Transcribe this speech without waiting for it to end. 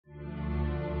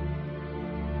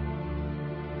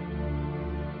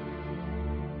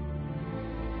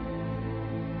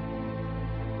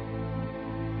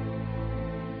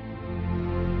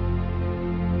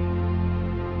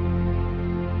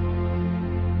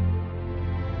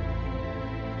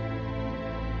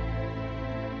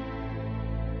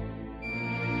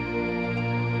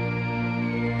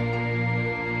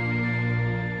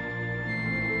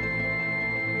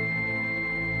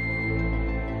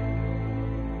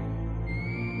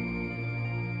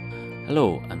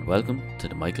Hello and welcome to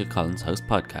the Michael Collins House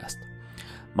Podcast.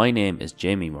 My name is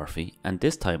Jamie Murphy, and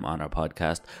this time on our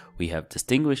podcast we have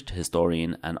distinguished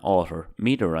historian and author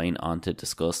Meda Ryan on to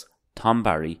discuss Tom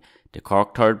Barry, the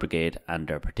Cork 3rd Brigade and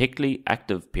their particularly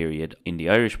active period in the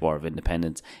Irish War of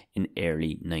Independence in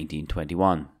early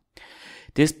 1921.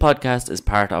 This podcast is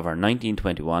part of our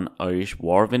 1921 Irish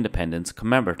War of Independence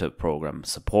commemorative programme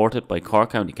supported by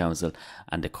Cork County Council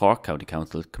and the Cork County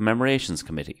Council Commemorations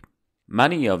Committee.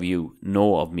 Many of you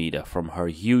know of Meda from her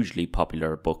hugely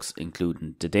popular books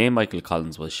including The Day Michael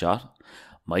Collins Was Shot,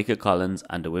 Michael Collins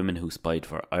and the Women Who Spied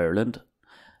for Ireland,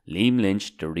 Liam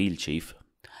Lynch, The Real Chief,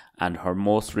 and her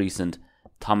most recent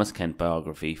Thomas Kent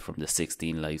biography from the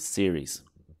 16 Lives series.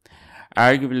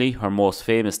 Arguably her most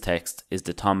famous text is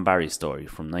the Tom Barry story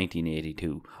from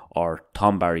 1982, or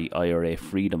Tom Barry IRA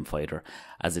Freedom Fighter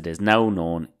as it is now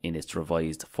known in its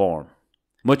revised form.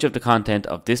 Much of the content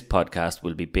of this podcast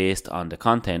will be based on the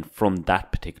content from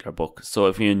that particular book, so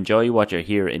if you enjoy what you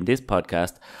hear in this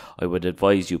podcast, I would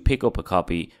advise you pick up a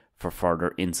copy for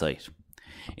further insight.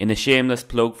 In a shameless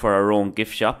plug for our own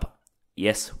gift shop,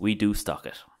 yes, we do stock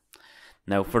it.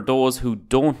 Now, for those who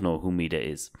don't know who Meda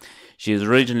is, she is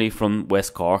originally from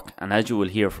West Cork, and as you will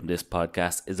hear from this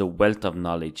podcast, is a wealth of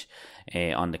knowledge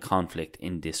on the conflict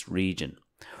in this region.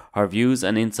 Her views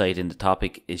and insight in the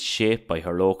topic is shaped by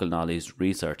her local knowledge,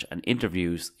 research and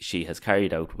interviews she has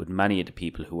carried out with many of the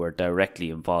people who are directly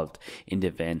involved in the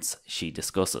events she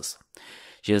discusses.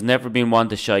 She has never been one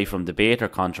to shy from debate or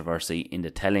controversy in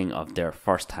the telling of their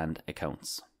first-hand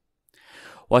accounts.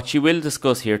 What she will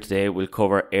discuss here today will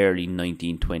cover early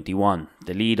 1921,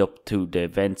 the lead up to the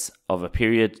events of a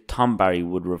period Tom Barry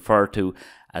would refer to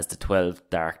as the 12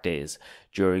 Dark Days,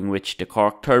 during which the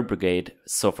Cork 3rd Brigade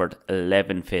suffered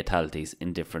 11 fatalities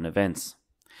in different events.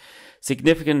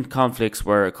 Significant conflicts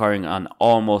were occurring on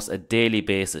almost a daily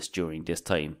basis during this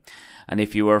time, and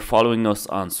if you are following us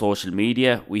on social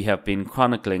media, we have been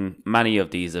chronicling many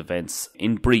of these events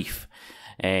in brief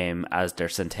as their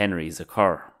centenaries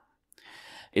occur.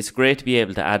 It's great to be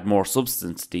able to add more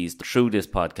substance to these through this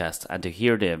podcast and to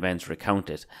hear the events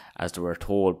recounted as they were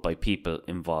told by people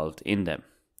involved in them.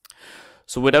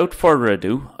 So without further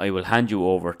ado, I will hand you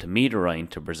over to Meda Ryan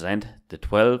to present the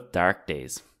 12 Dark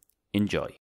Days.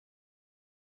 Enjoy.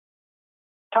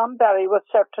 Tom Barry was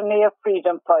certainly a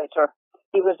freedom fighter.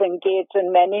 He was engaged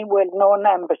in many well-known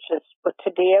ambushes, but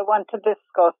today I want to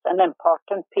discuss an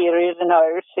important period in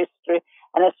Irish history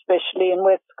and especially in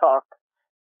West Cork.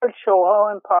 To show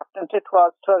how important it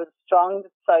was to have a strong,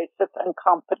 decisive and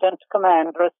competent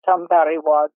commander as Tom Barry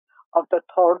was of the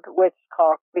 3rd West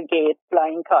Cork Brigade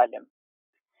Flying Column.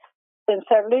 Since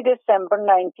early December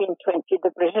 1920,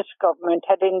 the British government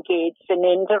had engaged in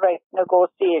indirect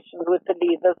negotiations with the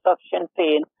leaders of Sinn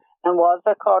Féin and was,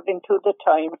 according to the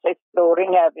Times,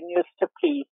 exploring avenues to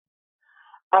peace.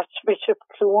 Archbishop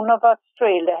Clune of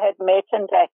Australia had met and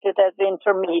acted as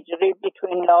intermediary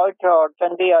between Lord George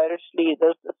and the Irish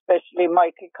leaders, especially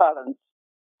Michael Collins.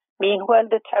 Meanwhile,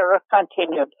 the terror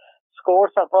continued.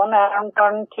 Scores of unarmed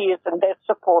volunteers and their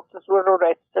supporters were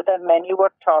arrested and many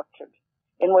were tortured.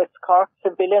 In West Cork,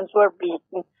 civilians were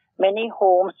beaten, many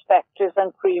homes, factories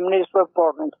and creameries were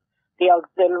burned. The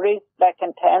auxiliaries, Black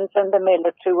and Tans and the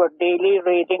military were daily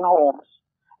raiding homes.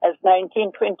 As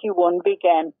 1921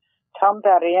 began, Tom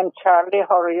Barry and Charlie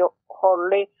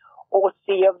Hurley,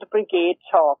 OC of the brigade,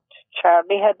 talked.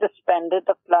 Charlie had disbanded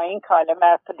the flying column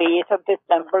after the 8th of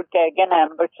December gag and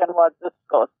ambush and was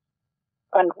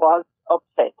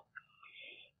upset.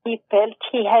 He felt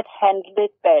he had handled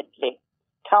it badly.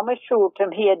 Tom assured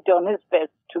him he had done his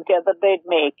best. Together they'd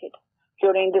make it.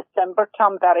 During December,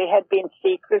 Tom Barry had been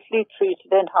secretly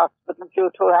treated in hospital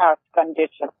due to a heart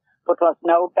condition, but was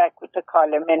now back with the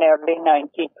column in early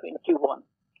 1921.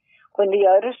 When the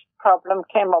Irish problem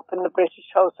came up in the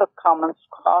British House of Commons,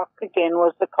 Cork again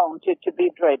was the county to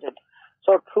be dreaded.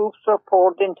 So troops were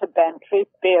poured into Bantry,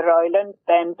 Bear Island,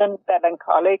 Bandon,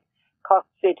 Ballincollig, Cork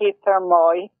City,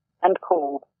 Fermoy and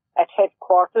Cove. At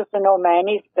headquarters in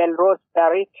O'Mahony's, Belrose,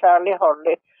 Barry, Charlie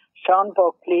Hurley, Sean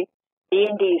Buckley,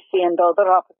 Dean Deasy and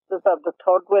other officers of the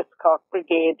 3rd West Cork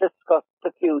Brigade discussed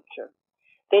the future.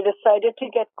 They decided to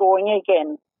get going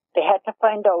again. They had to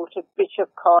find out if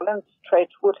Bishop Collins' threat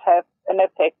would have an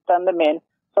effect on the men,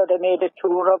 so they made a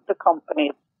tour of the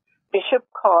companies. Bishop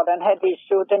Collins had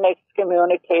issued an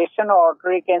excommunication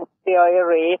order against the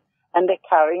IRA and the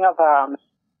carrying of arms.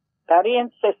 Barry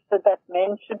insisted that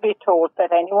men should be told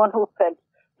that anyone who felt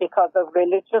because of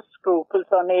religious scruples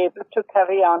unable to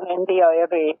carry on in the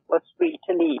IRA was free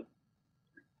to leave.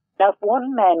 Not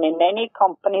one man in any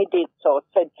company did so,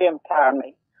 said Jim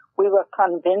Carney. We were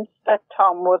convinced that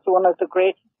Tom was one of the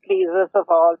greatest pleasers of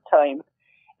all time.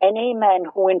 Any man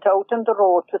who went out on the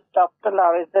road to stop the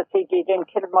lorries as he did in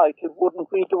Kilmichael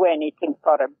wouldn't we do anything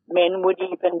for him. Men would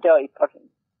even die for him.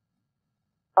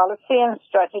 Policy and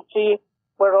strategy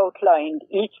were outlined.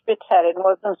 Each battalion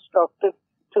was instructed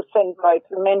to send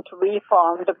riflemen to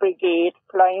reform the brigade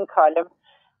flying column,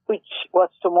 which was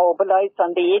to mobilise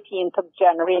on the 18th of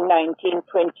January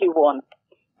 1921.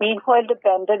 Meanwhile, the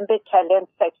Bandon Battalion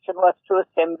section was to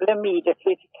assemble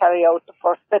immediately to carry out the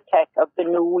first attack of the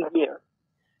new year.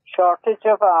 Shortage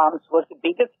of arms was the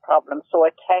biggest problem, so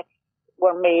attacks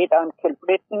were made on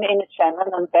Kilbrittain,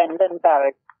 Inishannon and Bandon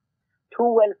Barracks.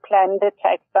 Two well-planned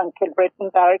attacks on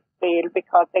Kilbrittain Barracks failed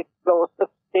because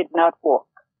explosives did not work.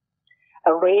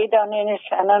 A raid on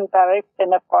Inishannon Barracks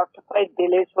in a fortified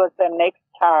village was their next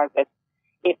target.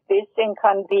 If this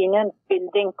inconvenient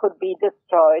building could be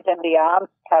destroyed and the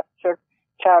arms captured,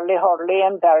 Charlie Hurley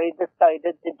and Barry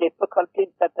decided the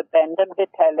difficulties that the Bandon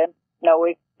Battalion now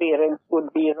experienced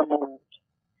would be removed.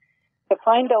 To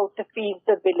find out the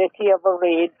feasibility of a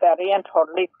raid, Barry and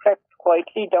Hurley crept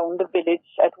quietly down the village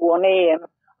at 1 a.m.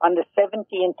 on the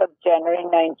 17th of January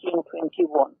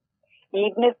 1921.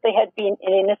 Even if they had been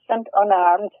innocent,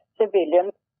 unarmed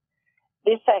civilians,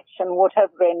 this action would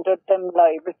have rendered them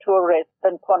liable to arrest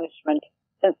and punishment,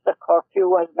 since the curfew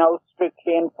was now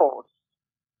strictly enforced.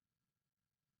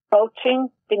 Crouching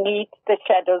beneath the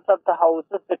shadows of the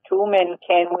houses, the two men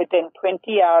came within 20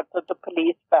 yards of the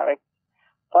police barracks,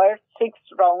 fired 6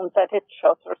 rounds at its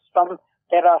shutters from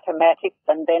their automatics,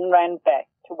 and then ran back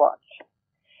to watch.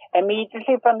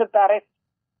 Immediately from the barracks,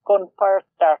 gunfire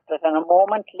started, and a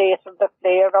moment later the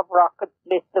flare of rockets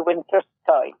lit the winter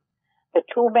sky. The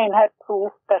two men had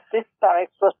proof that this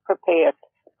barracks was prepared.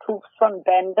 Troops from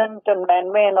Bandon,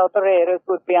 Dunmanway and other areas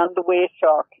would be on the way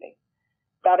shortly.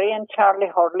 Barry and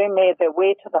Charlie Hurley made their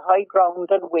way to the high ground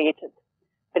and waited.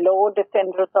 Below,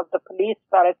 defenders of the police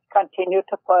barracks continued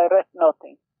to fire at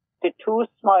nothing. The two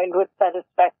smiled with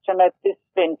satisfaction at this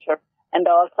venture and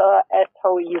also at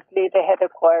how easily they had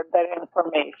acquired their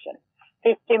information.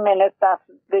 50 minutes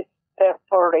after their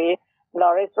foray,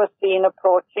 lorries were seen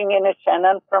approaching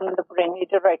Inishannon from the Brinny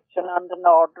direction on the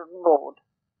northern road.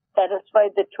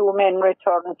 Satisfied, the two men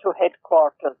returned to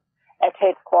headquarters. At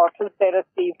headquarters, they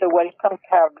received a welcome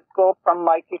cargo from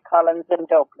Michael Collins in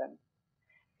Dublin.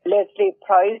 Leslie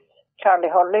Price, Charlie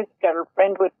Hurley's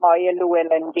girlfriend with Maya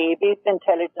Llewellyn Davies,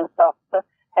 intelligence officer,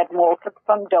 had motored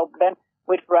from Dublin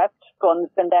with wrapped guns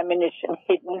and ammunition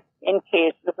hidden in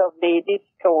cases of ladies'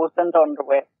 clothes and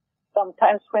underwear.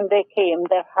 Sometimes when they came,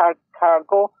 their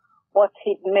cargo was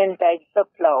hidden in bags of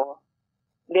flour.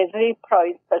 Leslie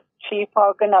Price, as chief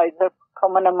organizer for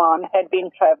Cumann had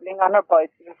been travelling on her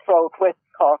bicycle throughout West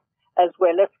Cork as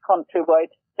well as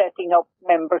countrywide, setting up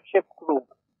membership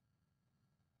groups.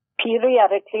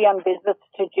 Periodically on visits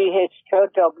to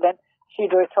GHQ Dublin,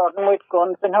 she'd return with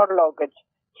guns in her luggage.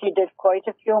 She did quite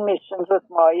a few missions with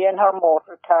Maya in her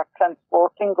motor car,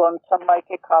 transporting guns from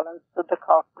Michael Collins to the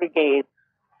Cork Brigade.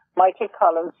 Michael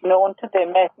Collins, known to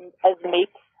them as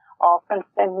Mick, often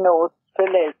sent notes to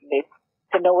Leslie.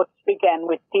 The notes began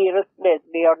with "Dearest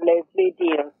Leslie" or "Leslie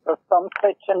Dearest" or some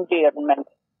such endearment,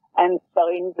 and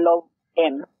signed "Love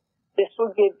M." This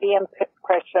would give the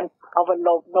impression of a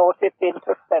love note if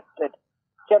intercepted.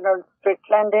 General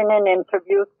Strickland, in an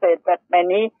interview, said that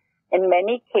in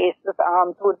many cases,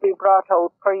 arms would be brought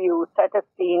out for use at a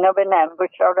scene of an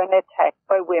ambush or an attack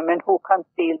by women who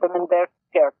concealed them in their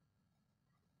skirts.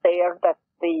 There, that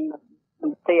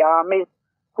the Army's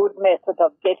good method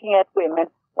of getting at women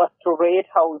was to raid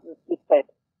houses, he said.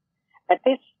 At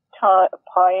this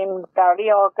time,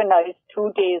 Barry organized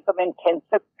 2 days of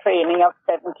intensive training of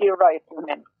 70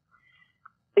 riflemen.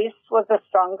 This was the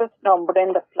strongest number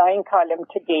in the flying column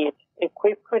to date.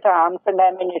 Equipped with arms and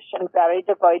ammunition, Barry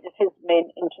divided his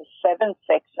men into 7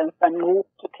 sections and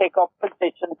moved to take up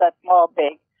positions at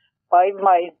Morbeg, 5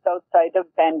 miles outside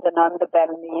of Bandon on the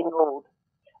Balmain Road.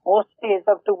 Most days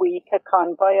of the week, a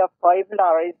convoy of 5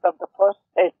 lorries of the 1st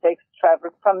Essex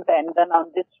travelled from Bandon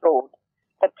on this road.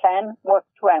 The plan was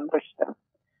to ambush them.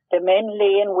 The men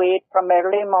lay in wait from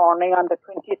early morning on the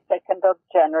 22nd of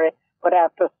January, but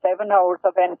after 7 hours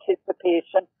of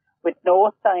anticipation, with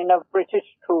no sign of British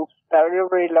troops, Barry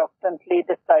reluctantly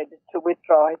decided to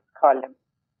withdraw his column.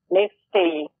 Next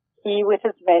day, he with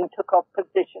his men took up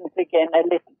positions again a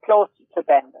little closer to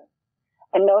Bandon.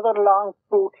 Another long,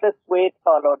 fruitless wait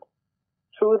followed.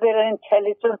 Through their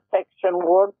intelligence section,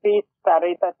 word reached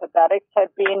Barry that the barracks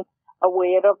had been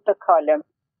aware of the column.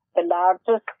 The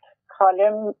largest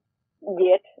column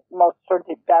yet mustered.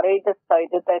 Barry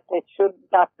decided that it should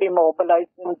not be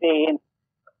mobilized in vain.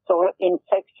 So in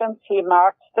sections, he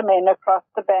marched the men across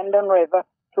the Bandon River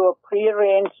to a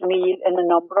pre-arranged meal in a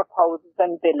number of houses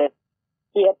and villas.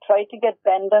 He had tried to get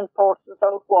Bandon forces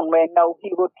out one way, now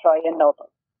he would try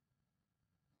another.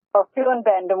 Curfew in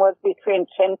Bandon was between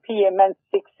 10 p.m. and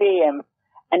 6 a.m.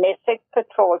 An Essex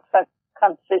patrol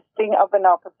consisting of an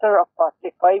officer of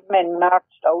 45 men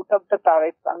marched out of the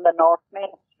barracks on the North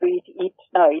Main Street each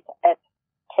night at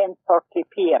 10:30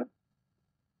 p.m.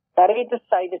 Barry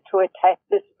decided to attack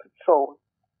this patrol.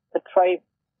 The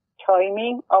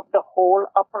timing of the whole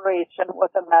operation was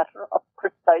a matter of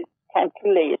precise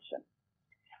calculation.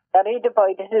 Barry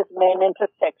divided his men into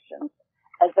sections.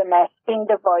 As a masking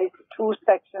device, two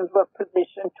sections were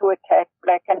positioned to attack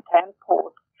Black and Tan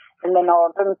posts in the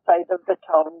northern side of the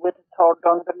town, with a third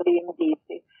under Liam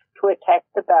Deasy to attack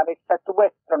the barracks at the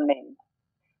western end.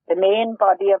 The main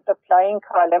body of the flying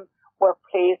column were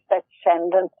placed at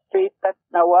Shandon Street, that's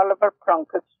now Oliver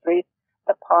Plunkett Street,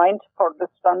 the point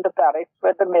furthest from the barracks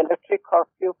where the military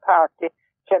curfew party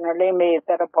generally made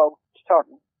their about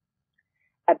turn.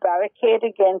 A barricade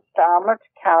against armoured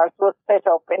cars was set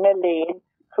up in a lane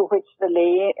through which the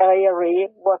IRA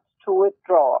was to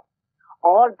withdraw.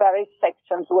 All barrack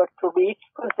sections were to reach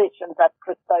positions at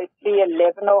precisely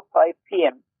 11:05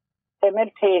 p.m.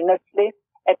 Simultaneously,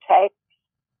 attacks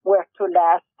were to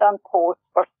last on post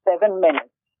for 7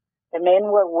 minutes. The men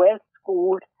were well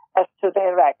schooled as to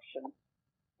their actions.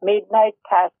 Midnight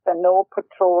passed and no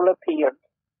patrol appeared.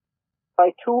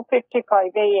 By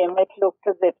 2:55 a.m. it looked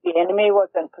as if the enemy was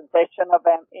in possession of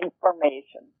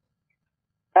information.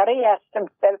 Barry asked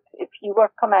himself if he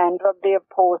were commander of the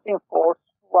opposing force,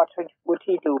 what would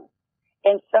he do?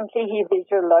 Instantly he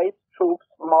visualized troops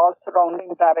from all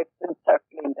surrounding barracks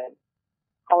encircling them.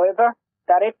 However,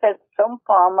 Barry felt some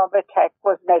form of attack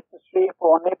was necessary, if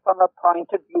only from a point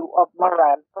of view of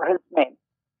morale for his men.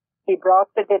 He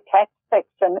brought the detached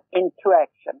section into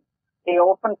action. They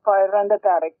opened fire on the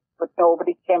barracks, but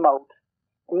nobody came out.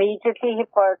 Immediately he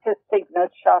fired his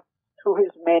signal shots to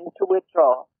his men to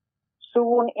withdraw.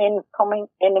 Soon incoming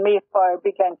enemy fire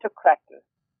began to crackle.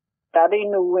 Barry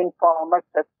knew informers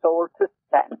had sold to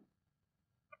stand.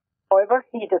 However,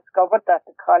 he discovered that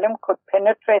the column could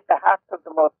penetrate the heart of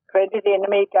the most dreaded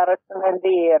enemy garrison in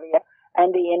the area,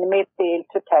 and the enemy failed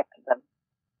to tackle them.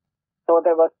 So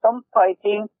there was some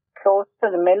fighting close to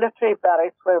the military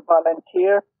barracks where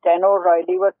volunteer Dan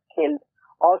O'Reilly was killed.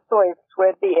 Also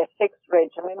elsewhere, the Essex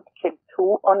Regiment killed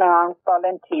 2 unarmed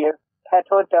volunteers, Pat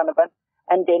O'Donovan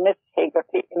and Dennis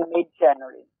Hegarty, in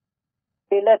mid-January.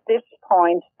 Still at this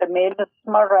point, the men's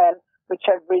morale, which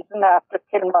had risen after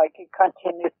Kilmichael,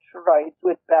 continued to rise,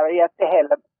 with Barry at the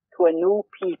helm to a new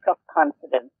peak of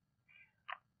confidence.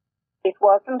 It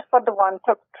wasn't for the want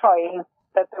of trying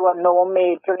that there were no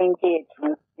major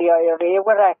engagements. The IRA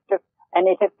were active, and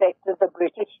it affected the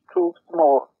British troops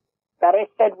more. Barry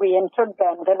said, "We entered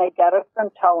Bandon, a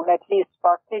garrison town, at least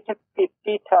 40 to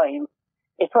 50 times.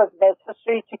 It was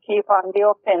necessary to keep on the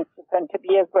offensive and to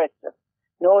be aggressive.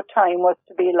 No time was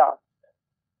to be lost."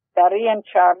 Barry and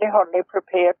Charlie Hurley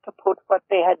prepared to put what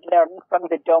they had learned from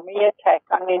the dummy attack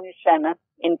on Inishannon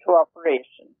into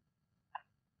operation.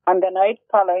 On the night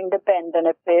following the Bandon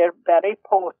affair, Barry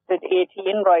posted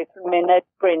 18 riflemen at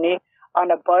Brinny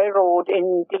on a by road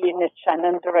in the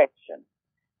Inishannon direction.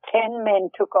 10 men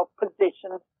took up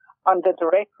positions on the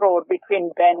direct road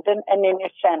between Bandon and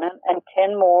Inishannon, and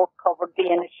 10 more covered the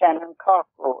Inishannon-Cork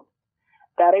road.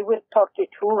 Barry, with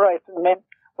 32 riflemen,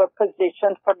 were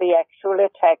positioned for the actual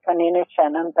attack on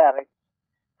Inishannon barracks.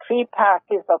 3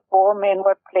 parties of 4 men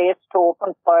were placed to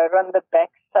open fire on the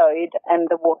back side and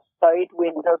the side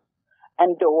windows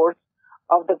and doors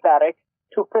of the barracks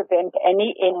to prevent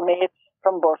any inmates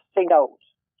from bursting out.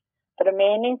 The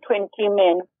remaining 20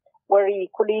 men were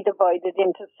equally divided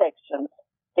into sections.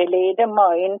 They laid a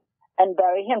mine, and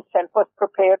Barry himself was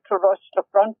prepared to rush the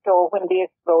front door when the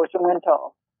explosion went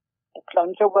off. The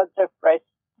plunger was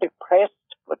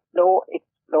depressed, but no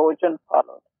explosion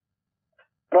followed.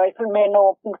 Riflemen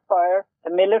opened fire. The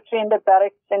military in the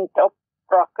barracks sent up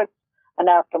rockets, and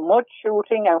after much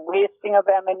shooting and wasting of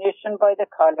ammunition by the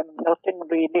column, nothing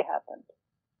really happened.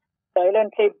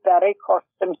 Silently, Barry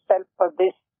cursed himself for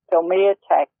this dummy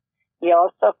attack. He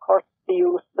also cursed the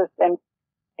useless and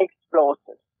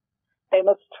explosives. They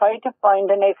must try to find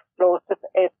an explosive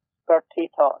expert, he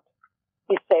thought.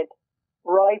 He said,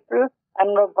 rifles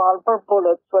and revolver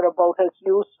bullets were about as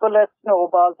useful as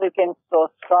snowballs against those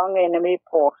strong enemy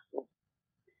forces.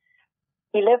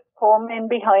 He left 4 men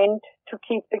behind to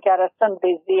keep the garrison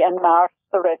busy and marched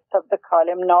the rest of the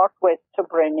column northwest to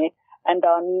Brinny and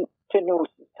on to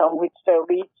Newcestown, which they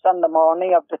reached on the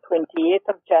morning of the 28th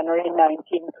of January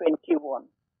 1921.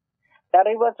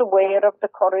 Barry was aware of the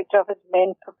courage of his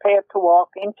men prepared to walk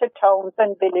into towns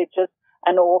and villages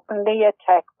and openly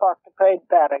attack fortified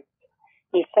barracks.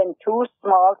 He sent 2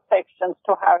 small sections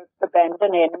to harass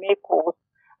abandoned enemy posts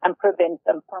and prevent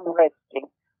them from resting,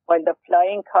 while the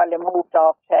flying column moved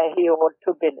off to Ahiol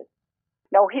to Billis.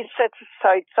 Now he set his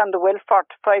sights on the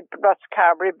well-fortified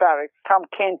Rosscarbery barracks. Tom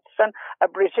Kingston, a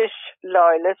British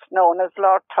loyalist known as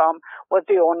Lord Tom, was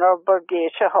the owner of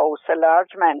Burgatia House, a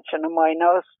large mansion a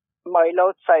mile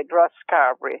outside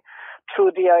Rosscarbery.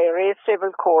 Through the IRA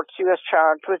civil courts, he was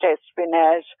charged with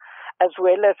espionage, as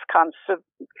well as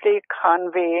constantly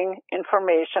conveying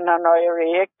information on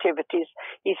IRA activities.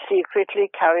 He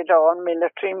secretly carried on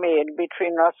military mail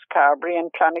between Rosscarbery and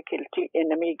Clonakilty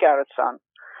enemy garrison.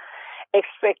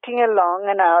 Expecting a long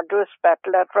and arduous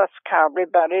battle at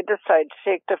Rosscarbery, Barry decided to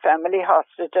take the family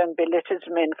hostage and billet his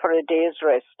men for a day's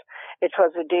rest. It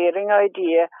was a daring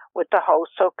idea, with the house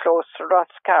so close to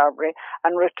Rosscarbery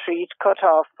and retreat cut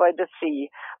off by the sea,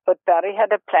 but Barry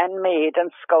had a plan made and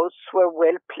scouts were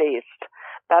well placed.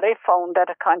 Barry found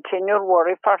that a continual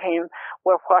worry for him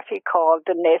were what he called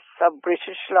the nests of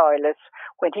British loyalists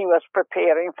when he was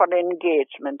preparing for the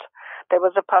engagement. There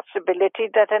was a possibility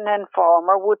that an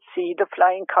informer would see the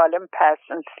flying column pass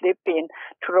and slip in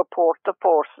to report the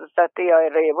forces that the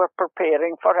IRA were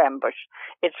preparing for ambush.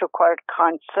 It required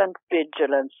constant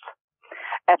vigilance.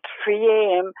 At 3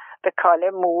 a.m., the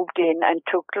column moved in and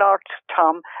took Lord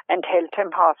Tom and held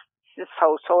his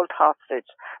household hostage.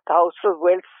 The house was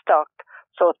well stocked,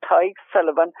 so Tig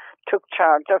Sullivan took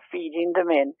charge of feeding the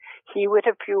men. He, with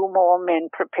a few more men,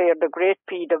 prepared a great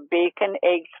feed of bacon,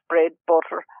 eggs, bread,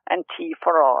 butter, and tea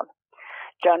for all.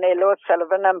 John L.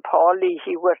 O'Sullivan and Paul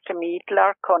Leahy were to meet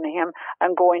Lord Cunningham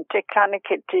and go into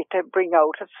Clonakilty to bring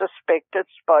out a suspected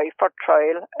spy for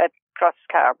trial at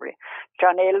Rosscarbery.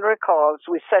 John L. recalls,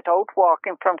 "We set out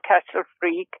walking from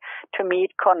Castlefreak to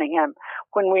meet Cunningham.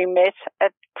 When we met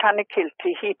at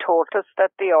Clonakilty, he told us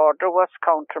that the order was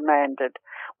countermanded.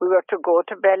 We were to go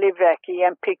to Ballyvacky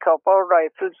and pick up our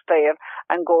rifles there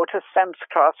and go to Sam's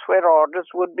Cross, where orders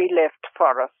would be left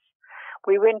for us.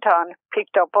 We went on,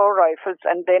 picked up our rifles,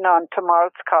 and then on to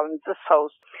Morris Collins'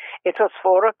 house. It was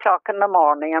 4 o'clock in the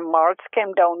morning, and Morris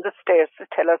came down the stairs to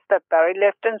tell us that Barry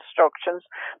left instructions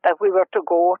that we were to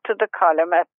go to the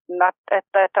column not at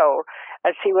that hour,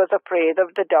 as he was afraid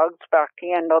of the dogs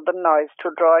barking and other noise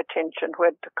to draw attention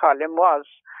where the column was.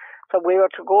 So we were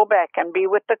to go back and be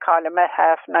with the column at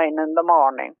 9:30 in the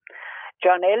morning.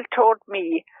 John L. told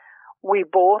me we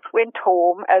both went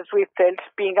home as we felt,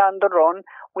 being on the run,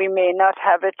 we may not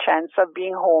have a chance of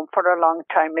being home for a long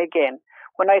time again.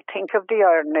 When I think of the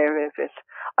irony of it,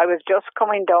 I was just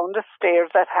coming down the stairs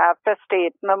at 8:30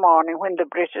 in the morning when the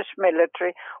British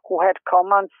military, who had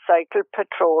come on cycle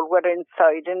patrol, were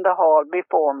inside in the hall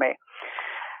before me.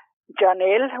 John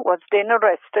L. was then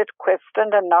arrested,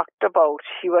 questioned and knocked about.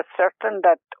 He was certain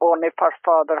that only for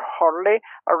Father Hurley,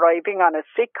 arriving on a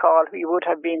sick call, he would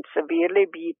have been severely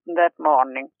beaten that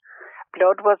morning.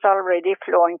 Blood was already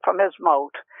flowing from his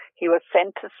mouth. He was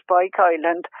sent to Spike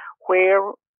Island, where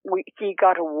he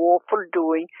got a woeful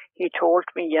doing, he told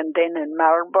me, and then in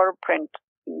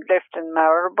left in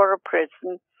Marlborough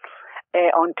prison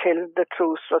until the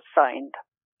truce was signed.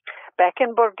 Back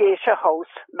in Burgatia House,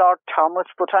 Lord Tom was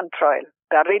put on trial.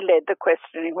 Barry led the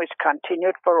questioning, which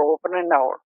continued for over an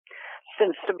hour.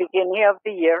 Since the beginning of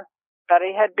the year,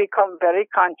 Barry had become very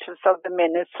conscious of the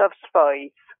menace of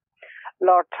spies.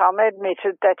 Lord Tom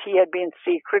admitted that he had been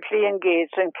secretly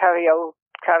engaged in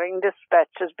carrying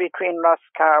dispatches between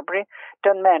Rosscarbery,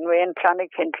 Dunmanway and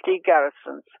Clonakilty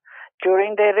garrisons.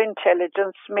 During their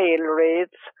intelligence mail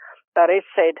raids, Barry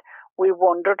said, "We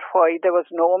wondered why there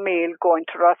was no mail going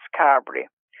to Rosscarbery."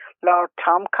 Lord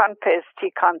Tom confessed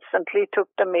he constantly took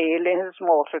the mail in his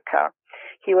motor car.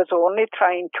 He was only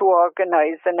trying to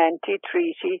organise an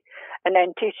anti-Sinn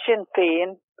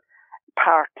Féin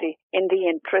party in the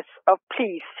interests of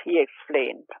peace, he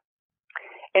explained.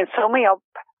 In summing up,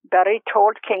 Barry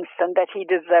told Kingston that he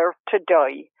deserved to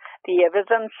die. The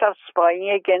evidence of spying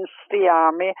against the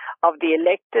army of the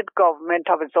elected government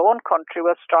of his own country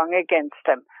was strong against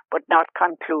him, but not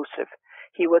conclusive.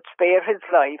 He would spare his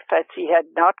life, as he had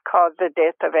not caused the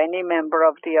death of any member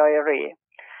of the IRA.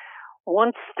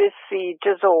 Once this siege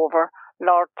is over,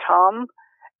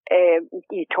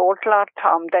 he told Lord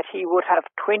Tom that he would have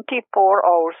 24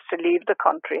 hours to leave the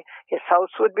country. His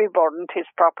house would be burned, his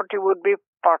property would be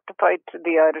fortified to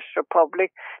the Irish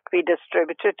Republic, to be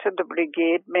distributed to the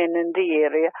brigade men in the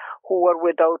area who were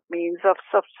without means of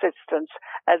subsistence,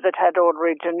 as it had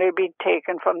originally been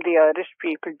taken from the Irish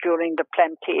people during the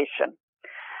plantation.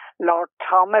 Lord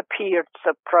Tom appeared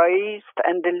surprised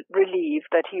and relieved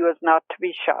that he was not to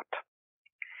be shot.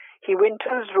 He went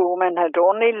to his room and had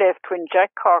only left when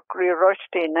Jack Corkery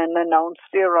rushed in and announced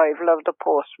the arrival of the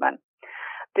postman.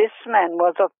 This man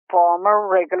was a former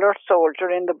regular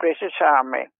soldier in the British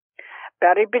Army.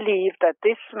 Barry believed that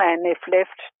this man, if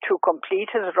left to complete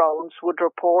his rounds, would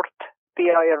report the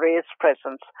IRA's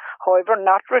presence. However,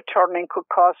 not returning could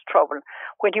cause trouble.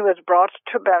 When he was brought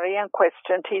to Barry and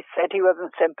questioned, he said he was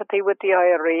in sympathy with the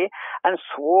IRA and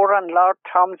swore on Lord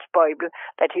Tom's Bible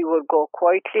that he would go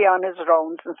quietly on his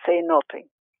rounds and say nothing.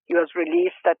 He was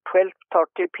released at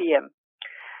 12:30 p.m.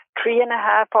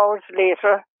 3.5 hours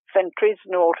later, sentries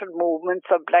noted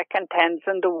movements of black and tans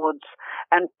in the woods,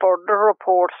 and further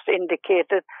reports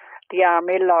indicated the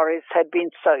army lorries had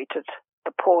been sighted.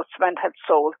 The postman had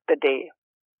sold the day.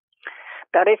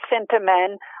 Barry sent a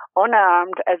man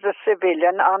unarmed as a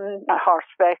civilian on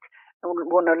horseback,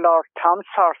 one of Lord Tom's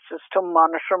horses, to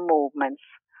monitor movements.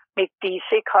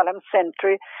 McDeasy, column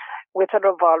sentry, with a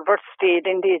revolver stayed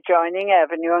in the adjoining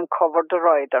avenue and covered the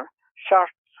rider.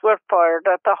 Shots were fired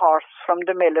at the horse from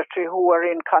the military, who were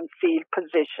in concealed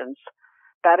positions.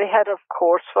 Barry had, of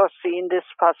course, foreseen this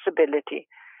possibility.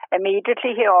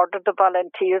 Immediately he ordered the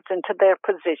volunteers into their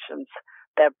positions.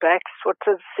 Their backs were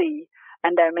to the sea,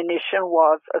 and ammunition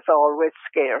was, as always,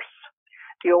 scarce.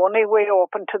 The only way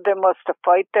open to them was to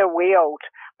fight their way out,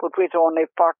 but with only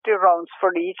 40 rounds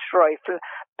for each rifle,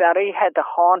 Barry had a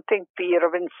haunting fear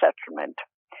of encirclement.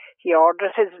 He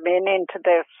ordered his men into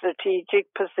their strategic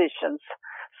positions.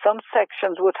 Some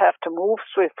sections would have to move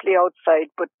swiftly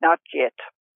outside, but not yet.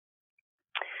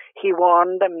 He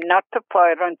warned them not to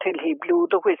fire until he blew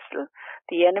the whistle.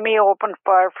 The enemy opened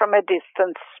fire from a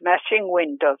distance, smashing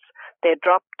windows. They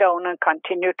dropped down and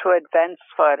continued to advance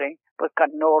firing, but got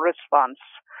no response.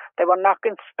 They were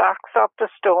knocking sparks off the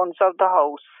stones of the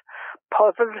house.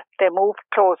 Puzzled, they moved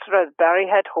closer as Barry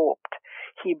had hoped.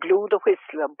 He blew the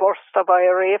whistle. A burst of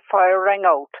IRA fire rang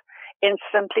out.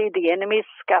 Instantly, the enemy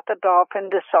scattered off in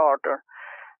disorder.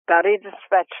 Barry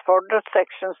dispatched further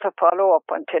sections to follow up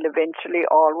until eventually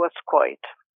all was quiet.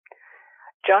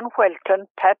 John Welton,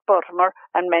 Pat Buttimer,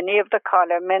 and many of the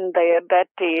column men there that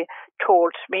day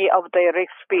told me of their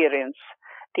experience.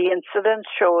 The incident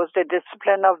shows the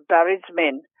discipline of Barry's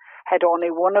men. Had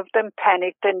only one of them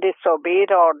panicked and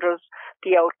disobeyed orders,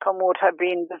 the outcome would have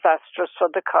been disastrous for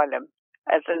the column,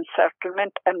 as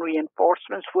encirclement and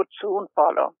reinforcements would soon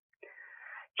follow.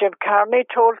 Jim Carney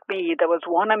told me there was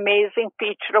one amazing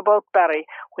feature about Barry.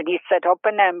 When he set up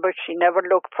an ambush, he never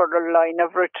looked for a line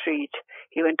of retreat.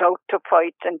 He went out to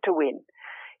fight and to win.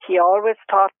 He always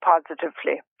thought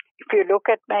positively. If you look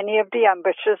at many of the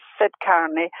ambushes, said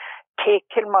Carney, take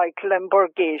Kilmichael and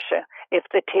Burgatia. If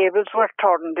the tables were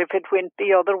turned, if it went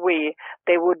the other way,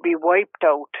 they would be wiped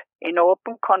out. In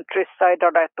open countryside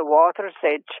or at the water's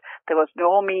edge, there was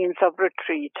no means of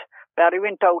retreat. Barry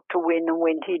went out to win, and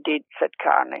when he did, said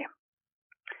Carney.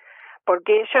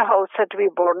 Burgatia House had to be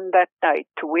burned that night.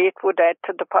 To wait would add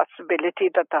to the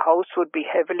possibility that the house would be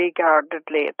heavily guarded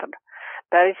later.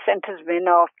 Barry sent his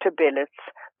men off to billets.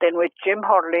 Then with Jim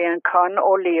Hurley and Con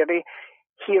O'Leary,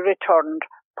 he returned,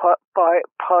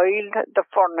 piled the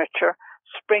furniture,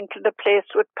 sprinkled the place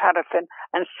with paraffin,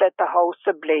 and set the house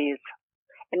ablaze.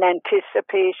 In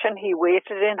anticipation, he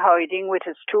waited in hiding with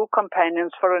his two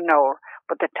companions for an hour,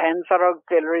 but the Tanzer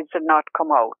auxiliaries did not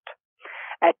come out.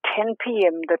 At 10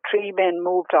 p.m., the three men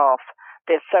moved off.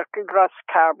 They circled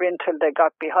Rosscarbery until they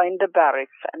got behind the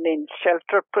barracks, and in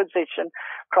sheltered position,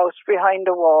 crouched behind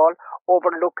a wall,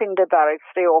 overlooking the barracks,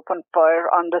 they opened fire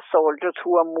on the soldiers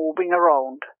who were moving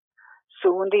around.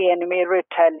 Soon the enemy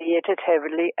retaliated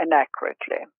heavily and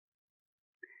accurately.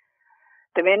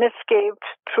 The men escaped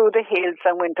through the hills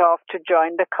and went off to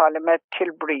join the column at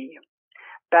Tilbury.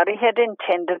 Barry had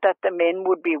intended that the men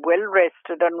would be well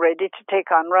rested and ready to take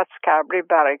on Rosscarbery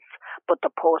barracks, but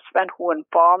the postman who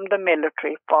informed the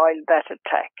military foiled that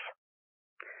attack.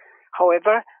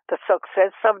 However, the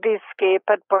success of the escape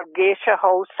at Burgatia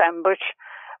House ambush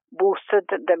boosted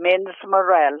the men's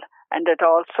morale, and it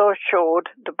also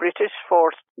showed the British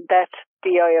force that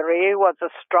the IRA was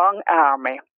a strong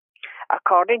army.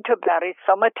 According to Barry,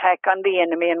 some attack on the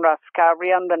enemy in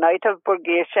Rosscarbery on the night of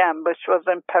Burgatia ambush was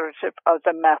imperative as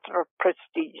a matter of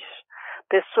prestige.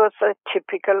 This was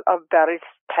typical of Barry's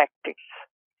tactics.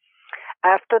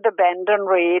 After the Bandon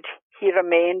raid, he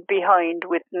remained behind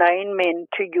with 9 men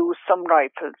to use some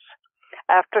rifles.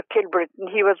 After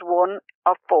Kilbrittain, he was one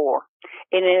of 4.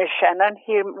 In Shannon,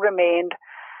 he remained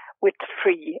with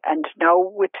 3, and now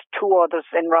with 2 others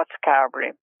in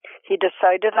Rosscarbery. He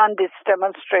decided on this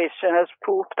demonstration as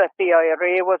proof that the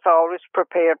IRA was always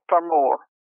prepared for more.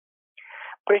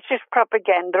 British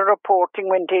propaganda reporting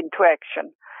went into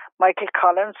action. Michael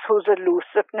Collins, whose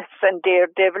elusiveness and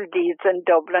daredevil deeds in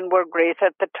Dublin were great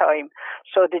at the time,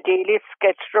 so the Daily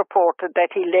Sketch reported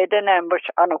that he led an ambush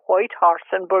on a white horse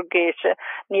in Burghetia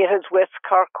near his West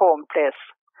Cork home place.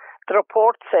 The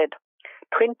report said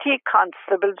 20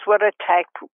 constables were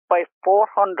attacked by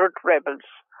 400 rebels.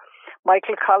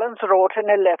 Michael Collins wrote in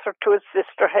a letter to his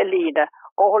sister Helena,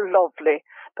 "Oh, lovely.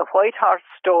 The white horse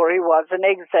story was an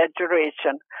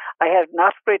exaggeration. I have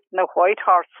not ridden a white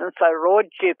horse since I rode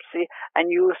Gypsy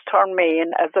and used her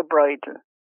mane as a bridle."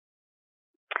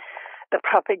 The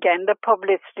propaganda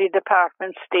publicity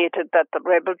department stated that the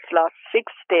rebels lost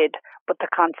 6 dead, but the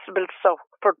constables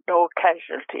suffered no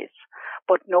casualties.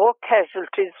 But no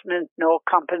casualties meant no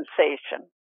compensation.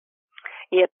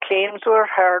 Yet claims were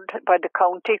heard by the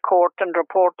county court and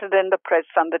reported in the press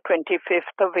on the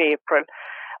 25th of April,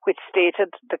 which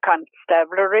stated the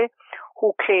constabulary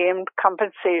who claimed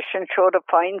compensation showed a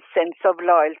fine sense of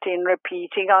loyalty in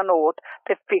repeating on oath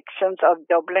the fictions of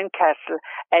Dublin Castle,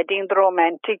 adding the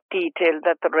romantic detail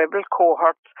that the rebel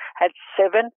cohorts had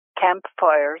 7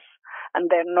 campfires and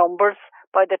their numbers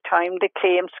by the time the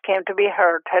claims came to be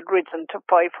heard had risen to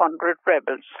 500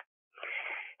 rebels.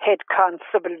 Head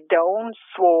Constable Down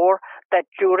swore that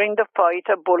during the fight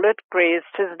a bullet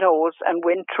grazed his nose and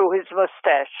went through his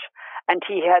moustache, and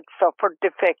he had suffered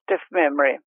defective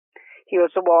memory. He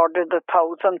was awarded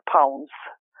 £1,000.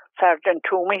 Sergeant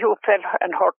Toomey, who fell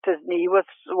and hurt his knee, was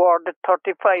awarded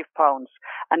 £35,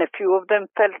 and a few of them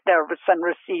felt nervous and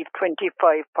received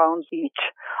 £25 each.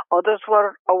 Others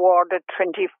were awarded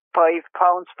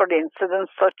 £25 for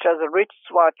incidents such as a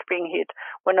wrist watch being hit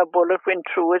when a bullet went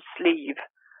through his sleeve.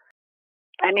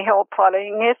 Anyhow,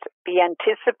 following it, the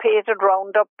anticipated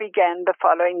roundup began the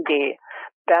following day.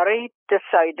 Barry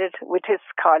decided with his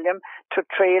column to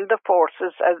trail the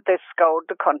forces as they scoured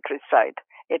the countryside.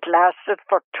 It lasted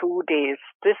for 2 days.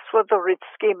 This was a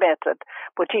risky method,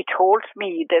 but he told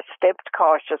me they stepped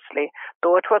cautiously.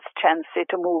 Though it was chancy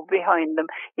to move behind them,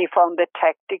 he found the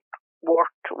tactic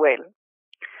worked well.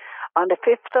 On the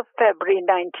 5th of February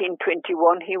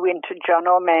 1921, he went to John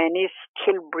O'Mahony's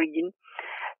Kilbreen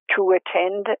to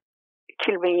attend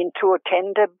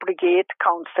a brigade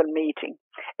council meeting.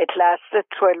 It lasted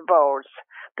 12 hours.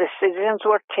 Decisions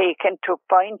were taken to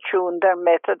fine-tune their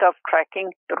method of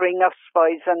tracking the ring of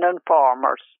spies and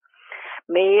informers.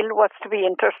 Mail was to be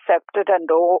intercepted and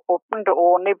opened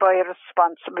only by a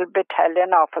responsible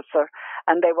battalion officer,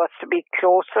 and there was to be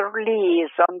closer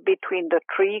liaison between the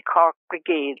 3 Cork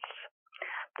brigades.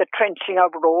 The trenching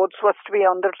of roads was to be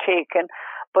undertaken,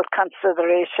 but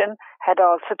consideration had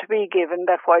also to be given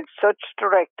that while such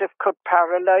directive could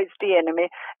paralyze the enemy,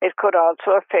 it could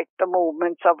also affect the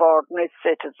movements of ordinary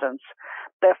citizens.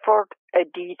 Therefore, a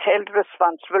detailed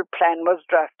responsible plan was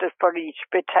drafted for each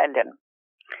battalion.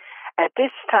 At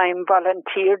this time,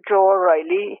 volunteer Joe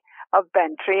O'Reilly of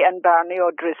Bantry and Barney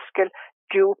O'Driscoll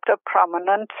duped a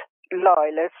prominent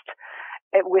loyalist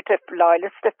with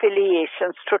loyalist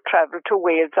affiliations to travel to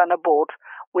Wales on a boat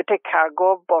with a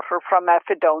cargo of butter from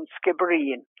Affidown,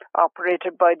 Skibbereen,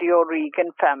 operated by the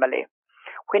O'Regan family.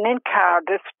 When in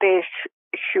Cardiff, they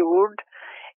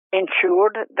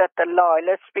ensured that the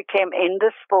loyalists became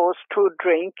indisposed to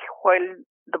drink while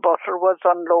the butter was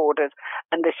unloaded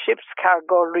and the ship's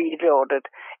cargo reloaded.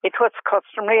 It was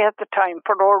customary at the time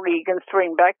for O'Regans to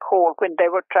bring back coal when they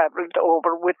were travelled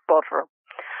over with butter.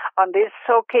 On this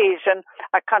occasion,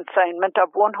 a consignment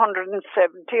of 170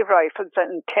 rifles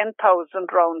and 10,000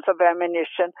 rounds of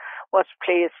ammunition was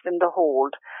placed in the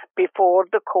hold before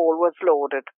the coal was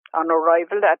loaded. On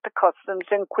arrival at the customs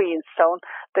in Queenstown,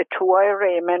 the 2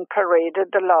 IRA men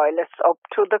paraded the loyalists up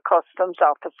to the customs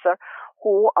officer,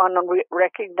 who, on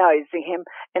recognizing him,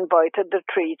 invited the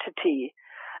 3 to tea.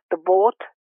 The boat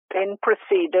then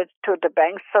proceeded to the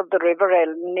banks of the River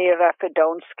Ellen near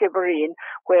Affidown, Skibbereen,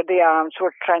 where the arms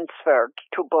were transferred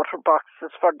to butter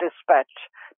boxes for dispatch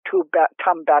to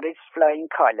Tom Barry's flying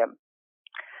column.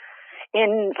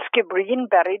 In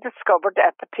Skibbereen, Barry discovered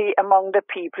apathy among the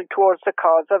people towards the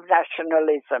cause of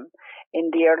nationalism in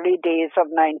the early days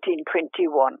of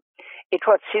 1921. It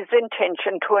was his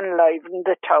intention to enliven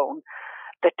the town.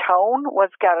 The town was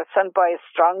garrisoned by a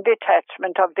strong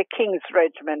detachment of the King's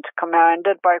Regiment,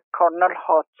 commanded by Colonel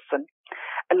Hudson,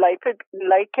 a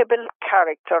likeable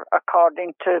character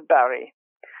according to Barry.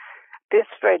 This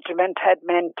regiment had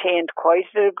maintained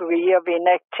quite a degree of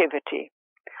inactivity.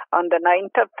 On the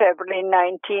 9th of February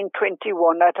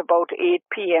 1921 at about 8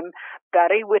 p.m.,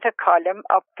 Barry with a column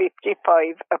of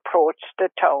 55 approached the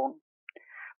town.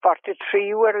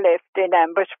 43 were left in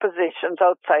ambush positions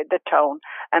outside the town,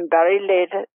 and Barry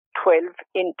led 12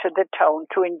 into the town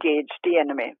to engage the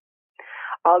enemy.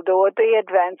 Although they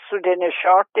advanced within a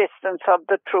short distance of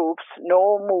the troops,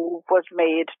 no move was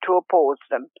made to oppose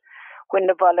them. When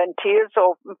the volunteers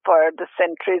opened fire, the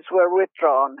sentries were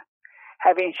withdrawn.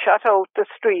 Having shut out the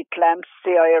street lamps,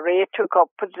 the IRA took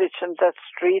up positions at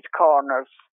street corners.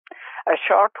 A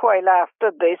short while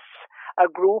after this, a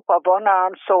group of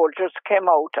unarmed soldiers came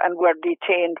out and were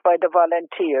detained by the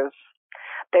volunteers.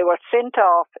 They were sent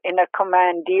off in a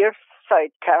commandeer's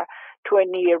sidecar to a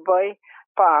nearby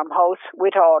farmhouse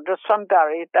with orders from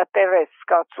Barry that their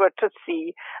escorts were to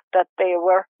see that they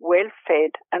were well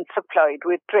fed and supplied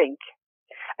with drink.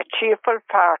 A cheerful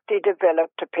party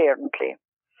developed apparently.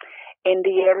 In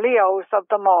the early hours of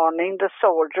the morning, the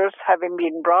soldiers, having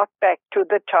been brought back to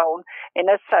the town in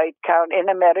a sidecar in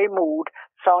a merry mood,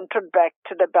 sauntered back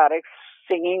to the barracks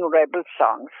singing rebel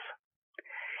songs.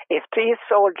 If these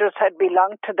soldiers had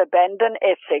belonged to the band in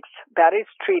Essex, Barry's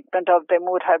treatment of them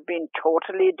would have been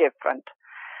totally different.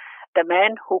 The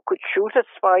man who could shoot a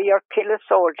spy or kill a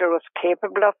soldier was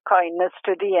capable of kindness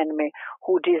to the enemy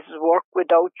who did his work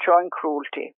without showing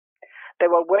cruelty. They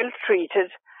were well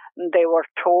treated, and they were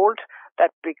told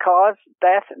that because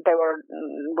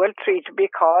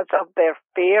of their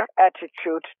fair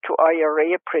attitude to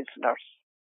IRA prisoners.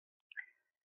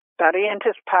 Barry and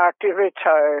his party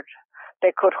retired.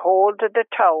 They could hold the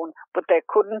town, but they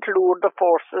couldn't lure the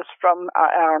forces from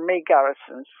army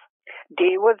garrisons.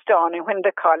 Day was dawning when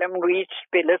the column reached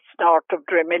billets north of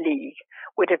Drimoleague.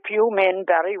 With a few men,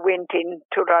 Barry went in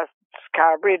to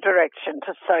Scarborough direction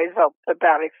to size up the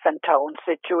barracks and town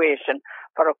situation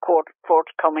for a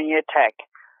forthcoming attack.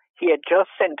 He had just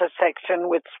sent a section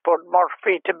with Spud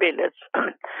Murphy to billets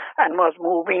and was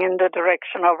moving in the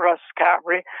direction of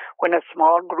Scarborough when a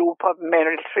small group of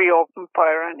military opened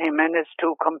fire on him and his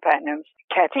two companions.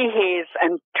 Cathy Hayes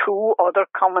and two other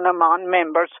Common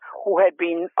members who had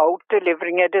been out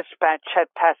delivering a dispatch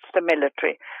had passed the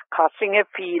military. Crossing a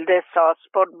field, they saw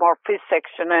Spud Murphy's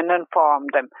section and informed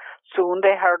them. Soon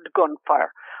they heard gunfire.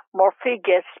 Murphy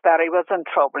guessed Barry was in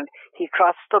trouble. He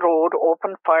crossed the road,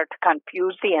 opened fire to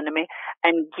confuse the enemy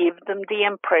and give them the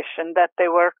impression that they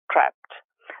were trapped.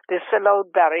 This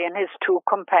allowed Barry and his two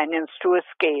companions to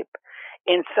escape.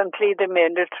 Instantly, the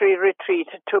military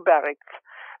retreated to barracks.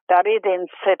 Barry then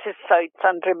set his sights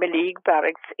on Drimoleague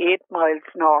Barracks, 8 miles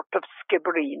north of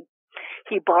Skibbereen.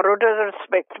 He borrowed a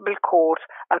respectable coat,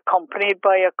 accompanied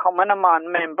by a Common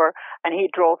member, and he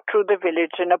drove through the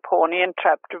village in a pony and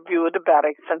trap to view the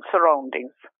barracks and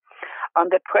surroundings. On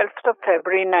the 12th of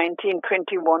February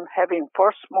 1921, having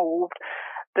first moved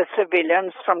the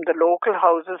civilians from the local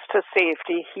houses to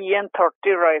safety, he and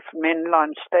 30 riflemen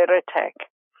launched their attack.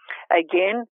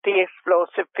 Again, the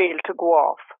explosive failed to go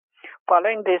off.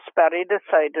 Following this, Barry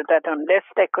decided that unless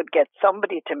they could get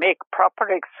somebody to make proper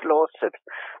explosives,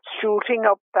 shooting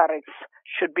up barracks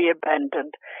should be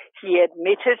abandoned. He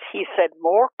admitted he said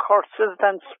more curses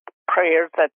than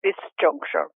prayers at this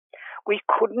juncture. We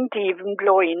couldn't even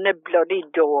blow in a bloody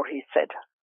door, he said.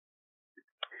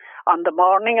 On the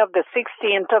morning of the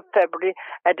 16th of February,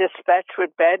 a dispatch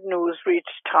with bad news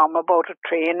reached Tom about a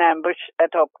train ambush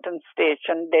at Upton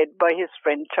Station led by his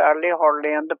friend Charlie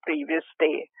Hurley on the previous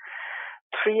day.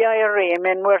 3 IRA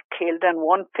men were killed and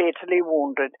 1 fatally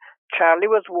wounded.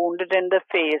 Charlie was wounded in the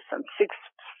face and 6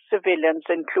 civilians,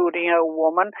 including a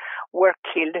woman, were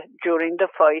killed during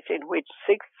the fight in which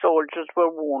 6 soldiers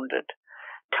were wounded.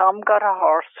 Tom got a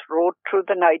horse, rode through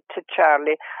the night to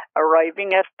Charlie,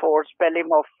 arriving at Fords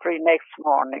Ballymuffrey next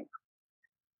morning.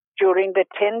 During the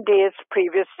 10 days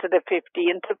previous to the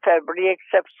 15th of February,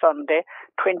 except Sunday,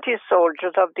 20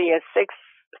 soldiers of the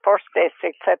First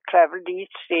Essex had travelled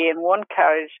each day in 1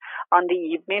 carriage on the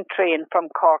evening train from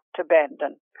Cork to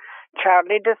Bandon.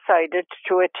 Charlie decided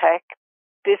to attack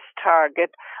this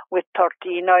target with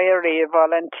 13 IRA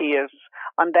volunteers.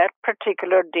 On that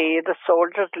particular day, the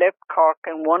soldiers left Cork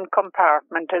in 1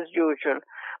 compartment as usual,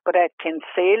 but at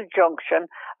Kinsale Junction,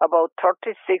 about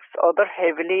 36 other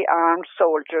heavily armed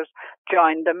soldiers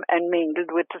joined them and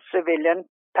mingled with the civilian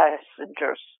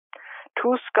passengers.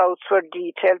 2 scouts were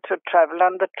detailed to travel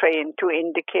on the train to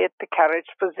indicate the carriage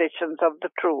positions of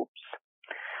the troops.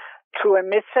 Through a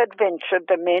misadventure,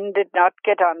 the men did not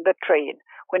get on the train.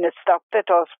 When it stopped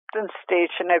at Upton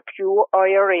Station, a few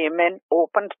IRA men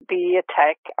opened the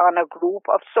attack on a group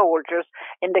of soldiers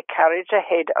in the carriage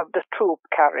ahead of the troop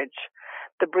carriage.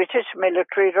 The British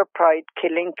military replied,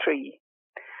 killing 3.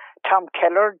 Tom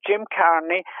Keller, Jim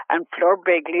Carney, and Fleur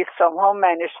Begley somehow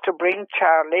managed to bring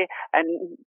Charlie and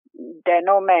Dan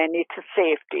O'Mahony to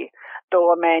safety,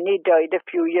 though O'Mahony died a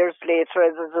few years later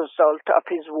as a result of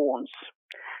his wounds.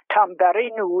 Tom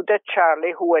Barry knew that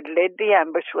Charlie, who had led the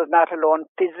ambush, was not alone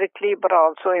physically but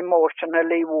also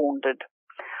emotionally wounded.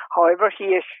 However,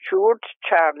 he assured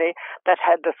Charlie that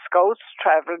had the scouts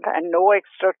travelled and no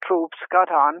extra troops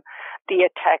got on, the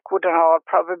attack would in all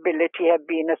probability have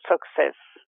been a success.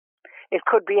 It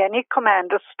could be any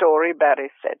commander's story,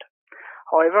 Barry said.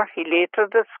 However, he later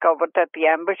discovered that the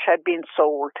ambush had been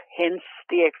sold, hence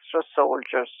the extra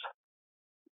soldiers.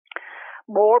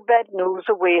 More bad news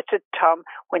awaited Tom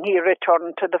when he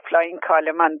returned to the flying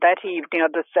column on that evening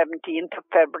of the 17th of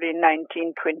February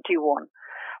 1921.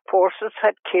 Forces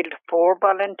had killed 4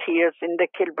 volunteers in the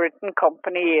Kilbrittain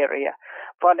Company area.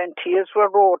 Volunteers were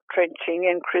road trenching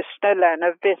in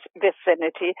Kristallana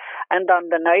vicinity, and on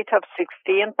the night of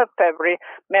 16th of February,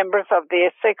 members of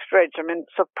the Essex Regiment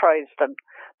surprised them.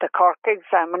 The Cork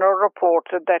Examiner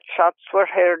reported that shots were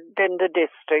heard in the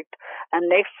district, and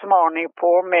next morning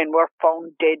 4 men were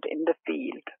found dead in the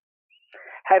field.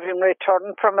 Having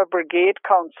returned from a brigade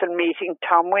council meeting,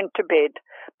 Tom went to bed,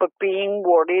 but being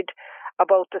worried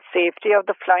about the safety of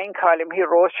the flying column, he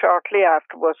rose shortly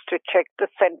afterwards to check the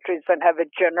sentries and have a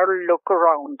general look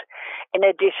around. In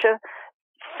addition,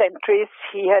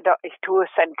 he had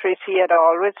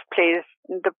always placed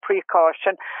the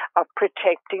precaution of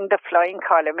protecting the flying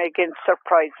column against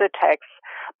surprise attacks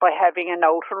by having an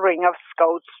outer ring of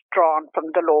scouts drawn from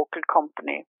the local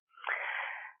company.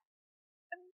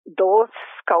 Those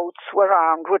scouts were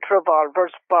armed with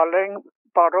revolvers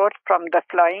borrowed from the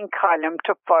flying column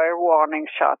to fire warning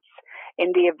shots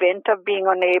in the event of being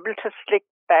unable to slick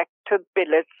back to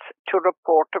billets to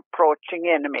report approaching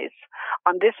enemies.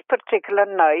 On this particular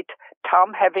night,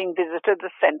 Tom, having visited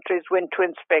the sentries, went to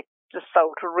inspect the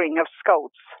outer ring of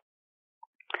scouts.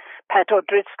 Pat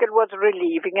O'Driscoll was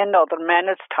relieving another man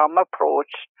as Tom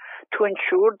approached. To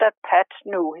ensure that Pat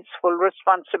knew his full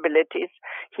responsibilities,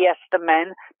 he asked the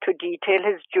man to detail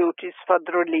his duties for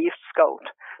the relief scout.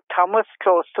 Tom was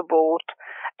close to both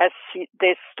as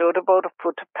they stood about a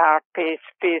foot apart,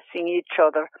 facing each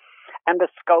other, and the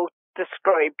scout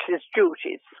described his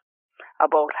duties.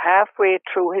 About halfway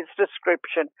through his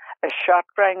description, a shot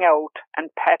rang out and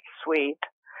Pat swayed.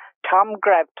 Tom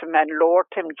grabbed him and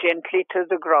lowered him gently to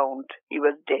the ground. He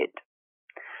was dead.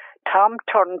 Tom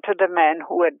turned to the man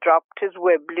who had dropped his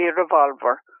Webley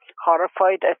revolver,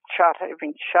 horrified at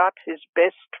having shot his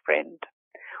best friend.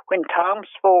 When Tom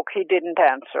spoke, he didn't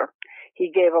answer.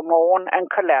 He gave a moan and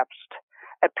collapsed.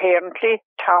 Apparently,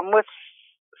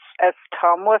 as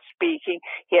Tom was speaking,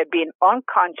 he had been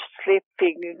unconsciously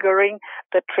fingering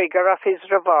the trigger of his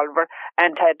revolver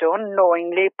and had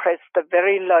unknowingly pressed the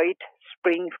very light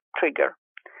spring trigger.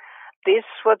 This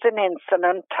was an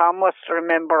incident Tom was to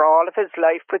remember all of his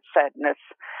life with sadness,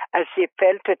 as he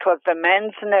felt it was the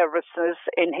man's nervousness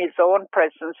in his own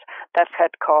presence that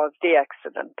had caused the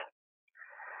accident.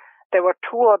 There were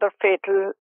 2 other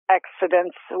fatal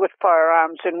accidents with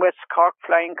firearms in West Cork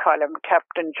flying column.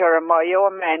 Captain Jeremiah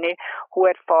O'Mahony, who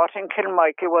had fought in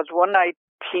Kilmichael, was one night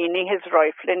cleaning his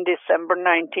rifle in December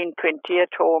 1920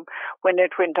 at home when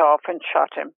it went off and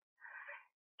shot him.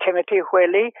 Timothy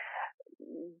Whelly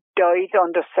died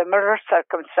under similar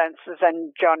circumstances,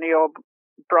 and Johnny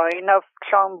O'Brien of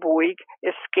Clonbuig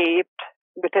escaped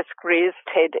with his grazed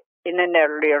head in an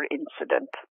earlier incident.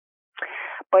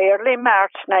 By early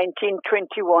March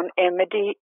 1921,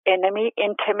 enemy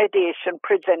intimidation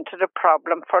presented a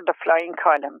problem for the flying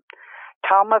column.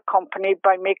 Tom, accompanied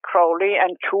by Mick Crowley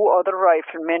and 2 other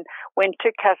riflemen, went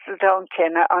to Castletown,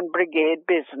 Kenna on brigade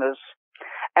business.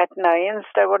 At Nines,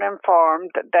 they were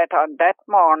informed that on that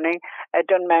morning, a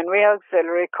Dunmanway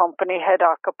Auxiliary Company had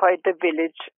occupied the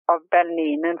village of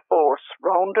Balneen in force,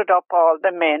 rounded up all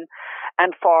the men,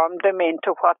 and formed them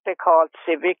into what they called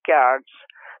civic guards.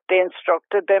 They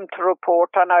instructed them to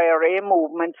report on IRA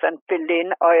movements and fill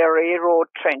in IRA road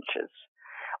trenches.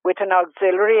 With an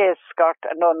auxiliary escort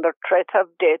and under threat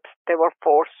of death, they were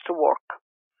forced to work.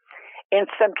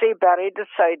 Instantly, Barry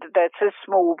decided that his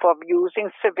move of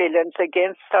using civilians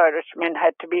against Irishmen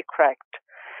had to be cracked.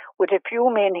 With a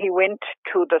few men, he went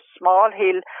to the small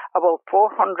hill about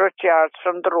 400 yards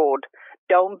from the road.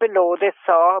 Down below, they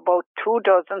saw about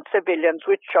 24 civilians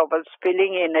with shovels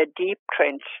filling in a deep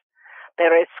trench.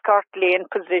 Their escort lay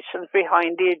in positions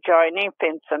behind the adjoining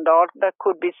fence, and all that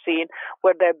could be seen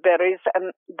were their berries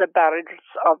and the barrels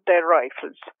of their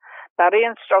rifles. Barry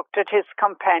instructed his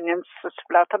companions to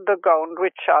splatter the ground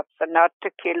with shots and not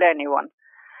to kill anyone.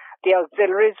 The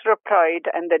auxiliaries replied,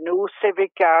 and the new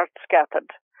civic guard scattered.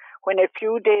 When a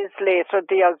few days later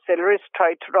the auxiliaries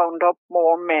tried to round up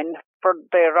more men for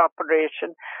their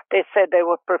operation, they said they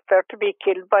would prefer to be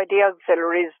killed by the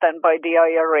auxiliaries than by the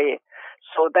IRA.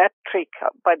 so that trick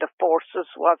by the forces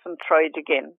wasn't tried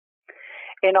again.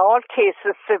 In all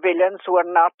cases, civilians were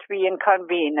not to be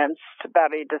inconvenienced,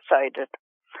 Barry decided.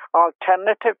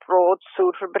 Alternative roads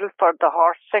suitable for the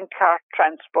horse and cart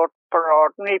transport for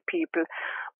ordinary people,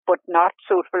 but not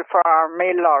suitable for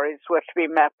army lorries, were to be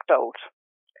mapped out.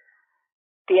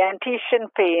 The Anti-Sinn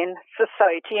Féin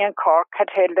Society in Cork had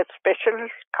held a special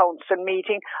council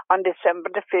meeting on December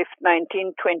the 5th,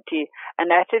 1920,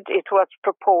 and at it was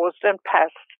proposed and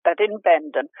passed that in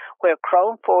Bandon, where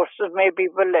Crown forces may be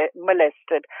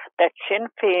molested, that Sinn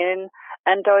Féin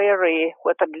and IRA,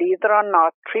 whether leader or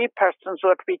not, 3 persons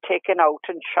were to be taken out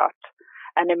and shot,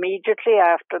 and immediately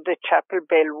after the chapel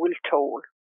bell will toll.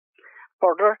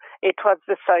 Further, it was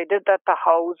decided that the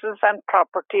houses and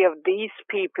property of these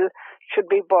people should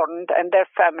be burned and their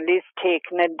families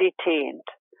taken and detained.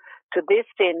 To this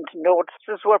end,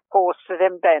 notices were posted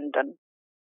in Bandon.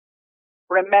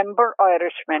 Remember,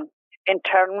 Irishmen,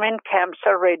 internment camps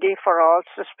are ready for all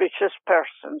suspicious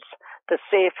persons. The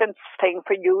safest thing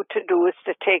for you to do is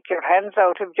to take your hands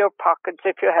out of your pockets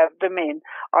if you have them in,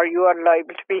 or you are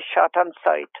liable to be shot on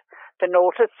sight. The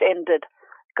notice ended,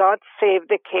 God save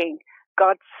the King.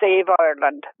 God save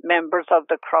Ireland, members of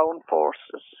the Crown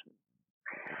forces.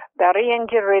 Barry and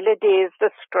guerrilla days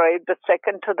described the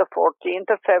 2nd to the 14th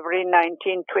of February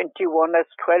 1921 as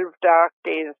 12 dark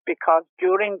days because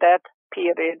during that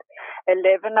period,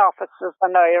 11 officers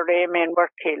and IRA men were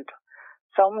killed.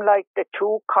 Some, like the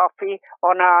 2 Coffey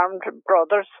unarmed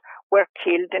brothers, were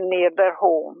killed near their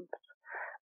homes.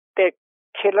 The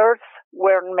killers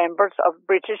were members of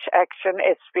British Action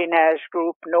Espionage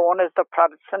Group known as the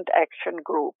Protestant Action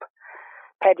Group.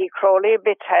 Paddy Crowley,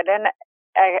 battalion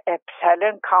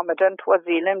commandant, was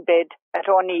ill in bed at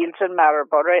O'Neill's in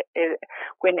Marlborough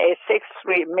when Essex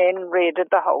men raided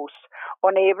the house.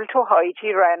 Unable to hide,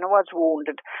 he ran and was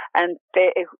wounded, and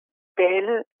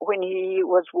when he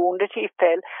was wounded, he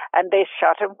fell, and they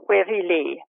shot him where he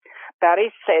lay.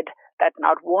 Barry said that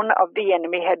not one of the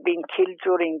enemy had been killed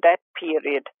during that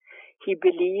period. He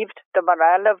believed the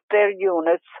morale of their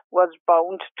units was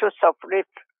bound to suffer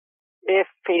if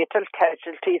fatal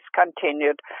casualties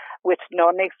continued, with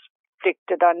none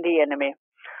inflicted on the enemy.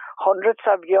 Hundreds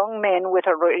of young men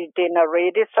within a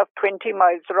radius of 20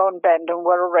 miles around Bandon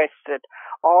were arrested,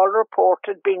 all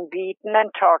reported being beaten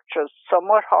and tortured. Some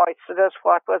were hoisted as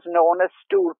what was known as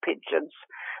stool pigeons.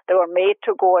 They were made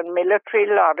to go in military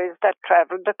lorries that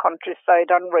travelled the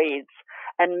countryside on raids,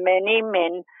 and many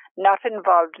men not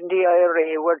involved in the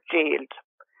IRA were jailed.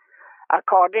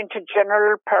 According to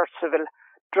General Percival,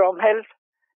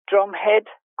 drumhead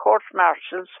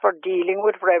court-martials for dealing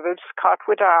with rebels caught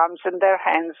with arms in their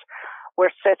hands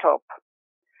were set up.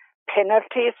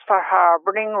 Penalties for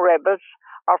harbouring rebels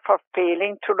or for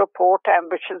failing to report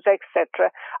ambushes,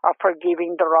 etc., or for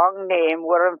giving the wrong name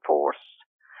were enforced.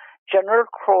 General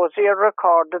Crozier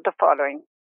recorded the following.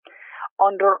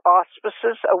 Under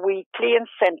auspices, a weekly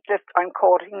incentive, I'm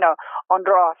quoting now,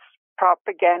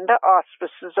 propaganda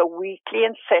auspices, a weekly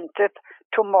incentive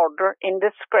to murder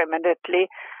indiscriminately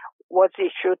was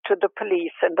issued to the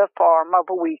police in the form of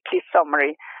a weekly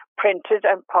summary, printed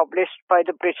and published by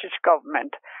the British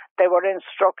government. There were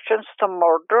instructions to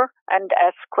murder and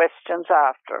ask questions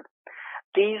after.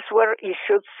 These were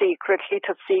issued secretly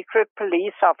to secret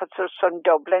police officers from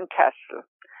Dublin Castle.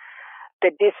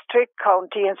 The District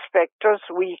County Inspector's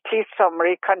weekly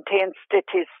summary contains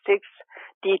statistics,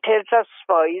 details of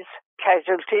spies,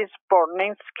 casualties,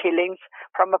 burnings, killings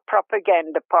from a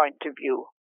propaganda point of view.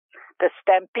 The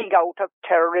stamping out of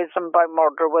terrorism by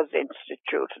murder was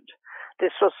instituted.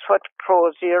 This was what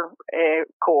Crozier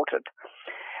quoted.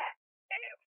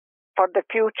 For the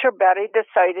future, Barry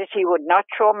decided he would not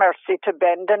show mercy to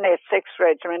Bandon Essex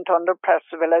Regiment under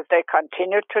Percival as they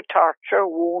continued to torture,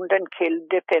 wound and kill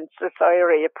defenceless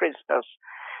IRA prisoners.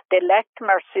 They lacked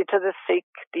mercy to the sick,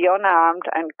 the unarmed,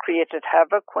 and created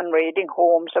havoc when raiding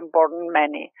homes and burning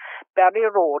many. Barry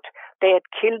wrote, "They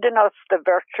had killed in us the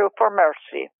virtue for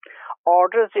mercy.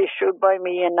 Orders issued by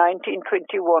me in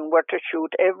 1921 were to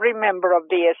shoot every member of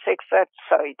the Essex at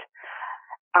sight,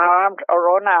 armed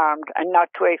or unarmed, and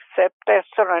not to accept their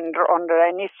surrender under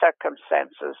any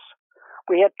circumstances.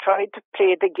 We had tried to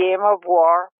play the game of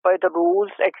war by the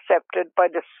rules accepted by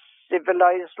the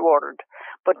civilized world,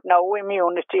 but now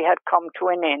immunity had come to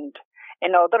an end.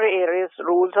 In other areas,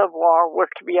 rules of war were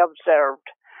to be observed.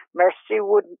 Mercy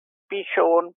would be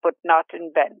shown, but not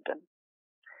in Bandon."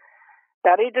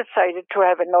 Barry decided to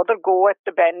have another go at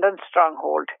the Bandon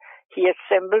stronghold. He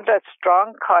assembled a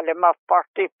strong column of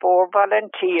 44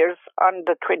 volunteers on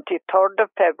the 23rd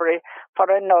of February for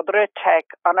another attack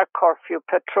on a curfew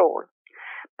patrol.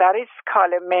 Barry's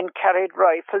column men carried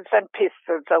rifles and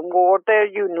pistols and wore their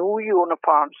new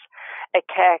uniforms, a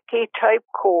khaki-type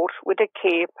coat with a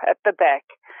cape at the back.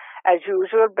 As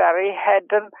usual, Barry had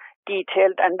them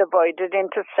detailed and divided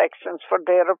into sections for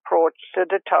their approach to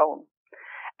the town.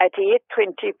 At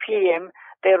 8:20 p.m.,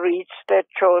 they reached their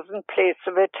chosen place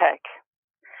of attack.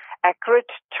 Accurate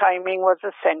timing was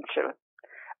essential.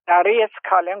 Barry, as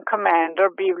column commander,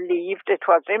 believed it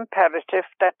was imperative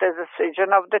that the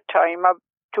decision of the time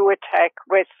to attack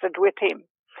rested with him.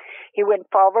 He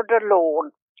went forward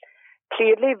alone,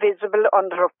 clearly visible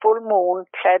under a full moon,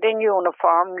 clad in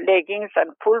uniform, leggings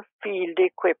and full field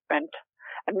equipment.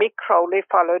 And Mick Crowley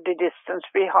followed a distance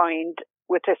behind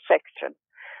with a section.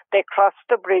 They crossed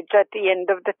the bridge at the end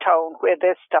of the town where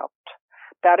they stopped.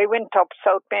 Barry went up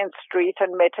South Main Street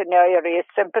and met an IRA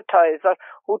sympathizer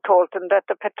who told him that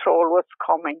the patrol was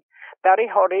coming. Barry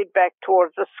hurried back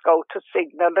towards the scout to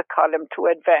signal the column to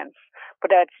advance.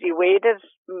 But as he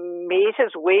made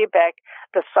his way back,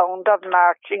 the sound of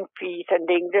marching feet and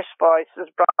English voices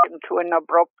brought him to an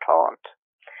abrupt halt.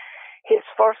 His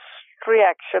first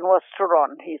reaction was to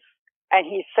run, and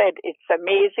he said, "It's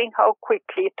amazing how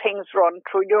quickly things run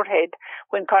through your head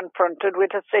when confronted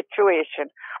with a situation,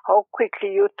 how quickly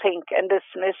you think and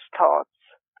dismiss thoughts."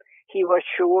 He was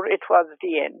sure it was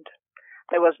the end.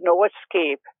 There was no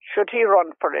escape. Should he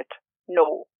run for it?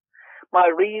 No. My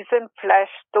reason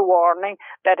flashed the warning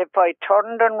that if I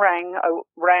turned and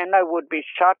ran, I would be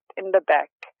shot in the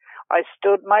back. I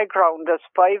stood my ground as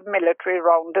 5 military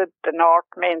rounded the North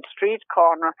Main Street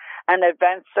corner and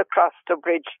advanced across the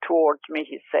bridge towards me,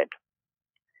 he said.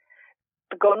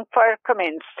 The gunfire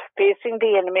commenced. Facing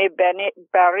the enemy,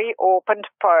 Barry opened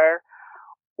fire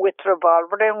with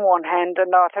revolver in one hand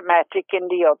and automatic in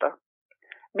the other.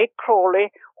 Mick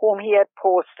Crowley, whom he had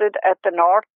posted at the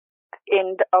north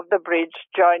end of the bridge,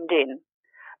 joined in.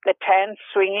 The tan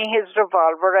swinging his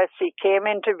revolver as he came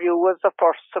into view was the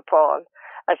first to fall.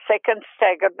 A second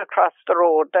staggered across the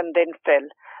road and then fell.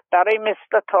 Barry missed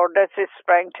the third as he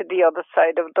sprang to the other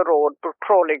side of the road, but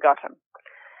Crowley got him.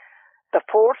 The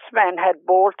fourth man had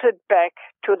bolted back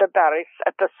to the barracks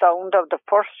at the sound of the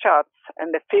first shots,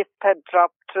 and the fifth had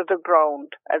dropped to the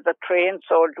ground, as a trained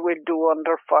soldier will do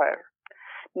under fire.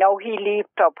 Now he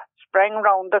leaped up, sprang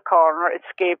round the corner,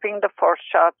 escaping the first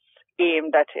shots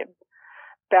aimed at him.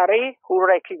 Barry, who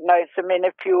recognized him in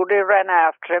a fury, ran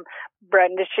after him,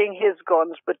 brandishing his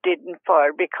guns, but didn't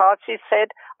fire because, he said,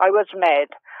 "I was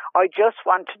mad. I just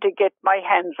wanted to get my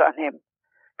hands on him."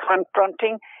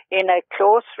 Confronting in a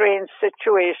close-range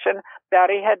situation,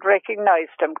 Barry had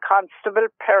recognized him, Constable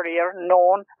Perrier,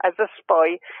 known as a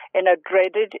spy in a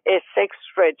dreaded Essex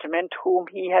regiment whom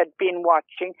he had been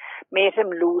watching, made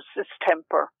him lose his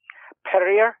temper.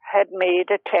 Perrier had made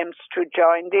attempts to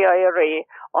join the IRA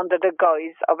under the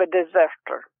guise of a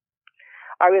deserter.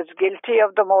 "I was guilty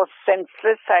of the most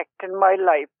senseless act in my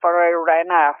life, for I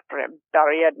ran after him,"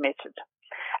 Barry admitted.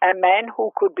 A man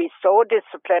who could be so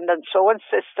disciplined and so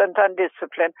insistent on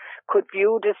discipline could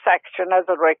view this action as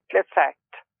a reckless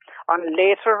act. On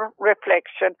later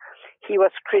reflection, he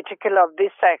was critical of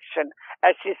this action,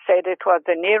 as he said it was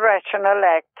an irrational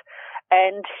act,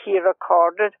 and he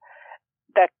recorded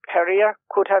that Perrier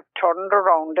could have turned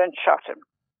around and shot him.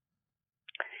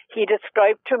 He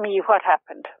described to me what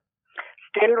happened.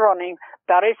 Still running,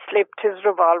 Barry slipped his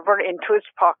revolver into his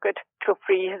pocket to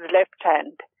free his left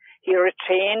hand. He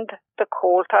retained the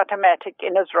Colt automatic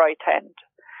in his right hand.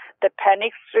 The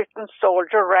panic-stricken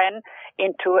soldier ran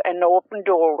into an open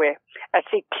doorway. As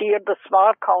he cleared the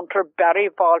small counter, Barry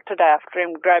vaulted after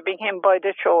him, grabbing him by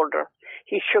the shoulder.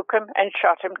 He shook him and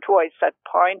shot him twice at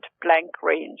point-blank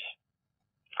range.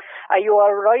 "Are you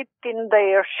all right in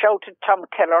there?" shouted Tom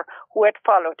Keller, who had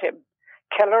followed him.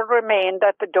 Keller remained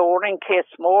at the door in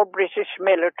case more British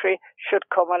military should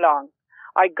come along.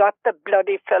 "I got the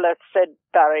bloody fella," said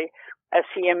Barry as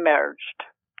he emerged.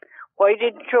 "Why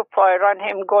didn't you fire on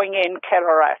him going in?"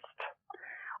 Keller asked.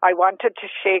 "I wanted to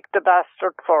shake the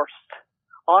bastard first."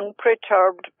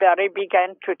 Unperturbed, Barry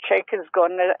began to check his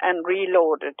gun and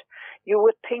reloaded. "You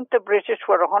would think the British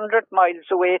were 100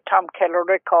 miles away," Tom Keller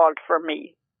recalled for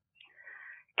me.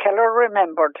 Keller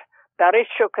remembered. Barry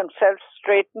shook himself,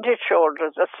 straightened his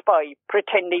shoulders, a spy,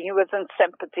 pretending he was in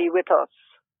sympathy with us.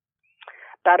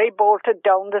 Barry bolted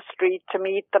down the street to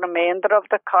meet the remainder of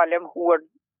the column who were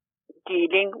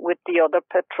dealing with the other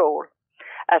patrol.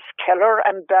 As Keller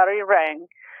and Barry ran,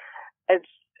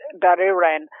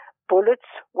 bullets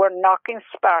were knocking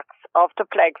sparks off the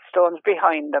flagstones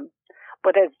behind them.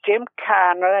 But as Jim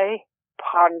Carney,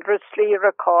 ponderously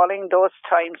recalling those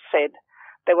times, said,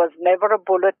 there was never a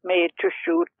bullet made to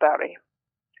shoot Barry.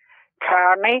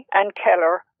 Carney and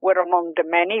Keller were among the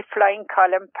many flying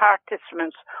column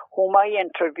participants whom I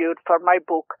interviewed for my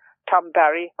book, Tom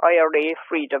Barry, IRA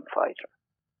Freedom Fighter.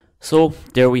 So,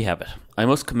 there we have it. I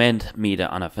must commend Meda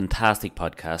on a fantastic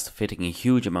podcast, fitting a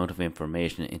huge amount of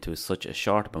information into such a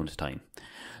short amount of time.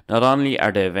 Not only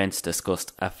are the events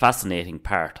discussed a fascinating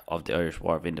part of the Irish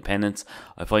War of Independence,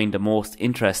 I find the most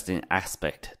interesting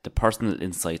aspect the personal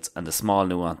insights and the small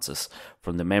nuances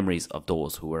from the memories of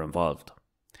those who were involved.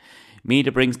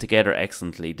 Meda brings together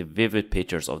excellently the vivid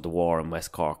pictures of the war in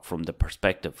West Cork from the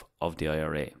perspective of the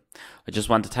IRA. I just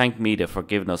want to thank Meda for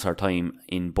giving us her time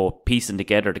in both piecing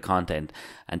together the content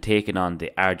and taking on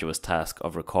the arduous task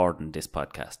of recording this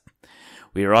podcast.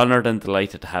 We are honoured and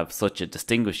delighted to have such a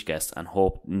distinguished guest and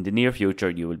hope in the near future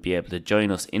you will be able to join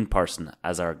us in person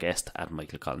as our guest at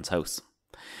Michael Collins' house.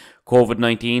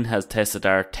 COVID-19 has tested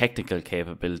our technical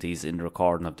capabilities in the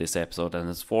recording of this episode and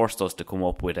has forced us to come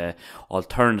up with an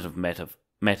alternative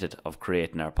method of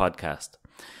creating our podcast.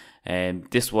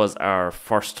 This was our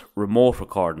first remote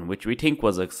recording, which we think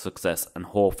was a success, and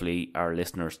hopefully our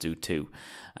listeners do too.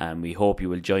 And we hope you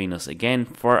will join us again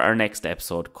for our next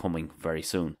episode coming very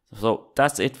soon. So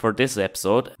that's it for this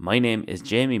episode. My name is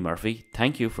Jamie Murphy.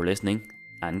 Thank you for listening,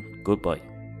 and goodbye.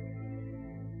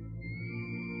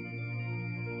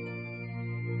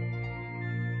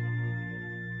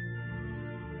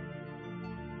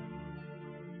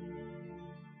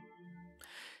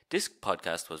 This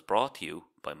podcast was brought to you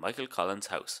by Michael Collins'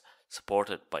 House,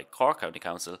 supported by Cork County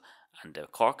Council and the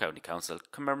Cork County Council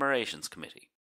Commemorations Committee.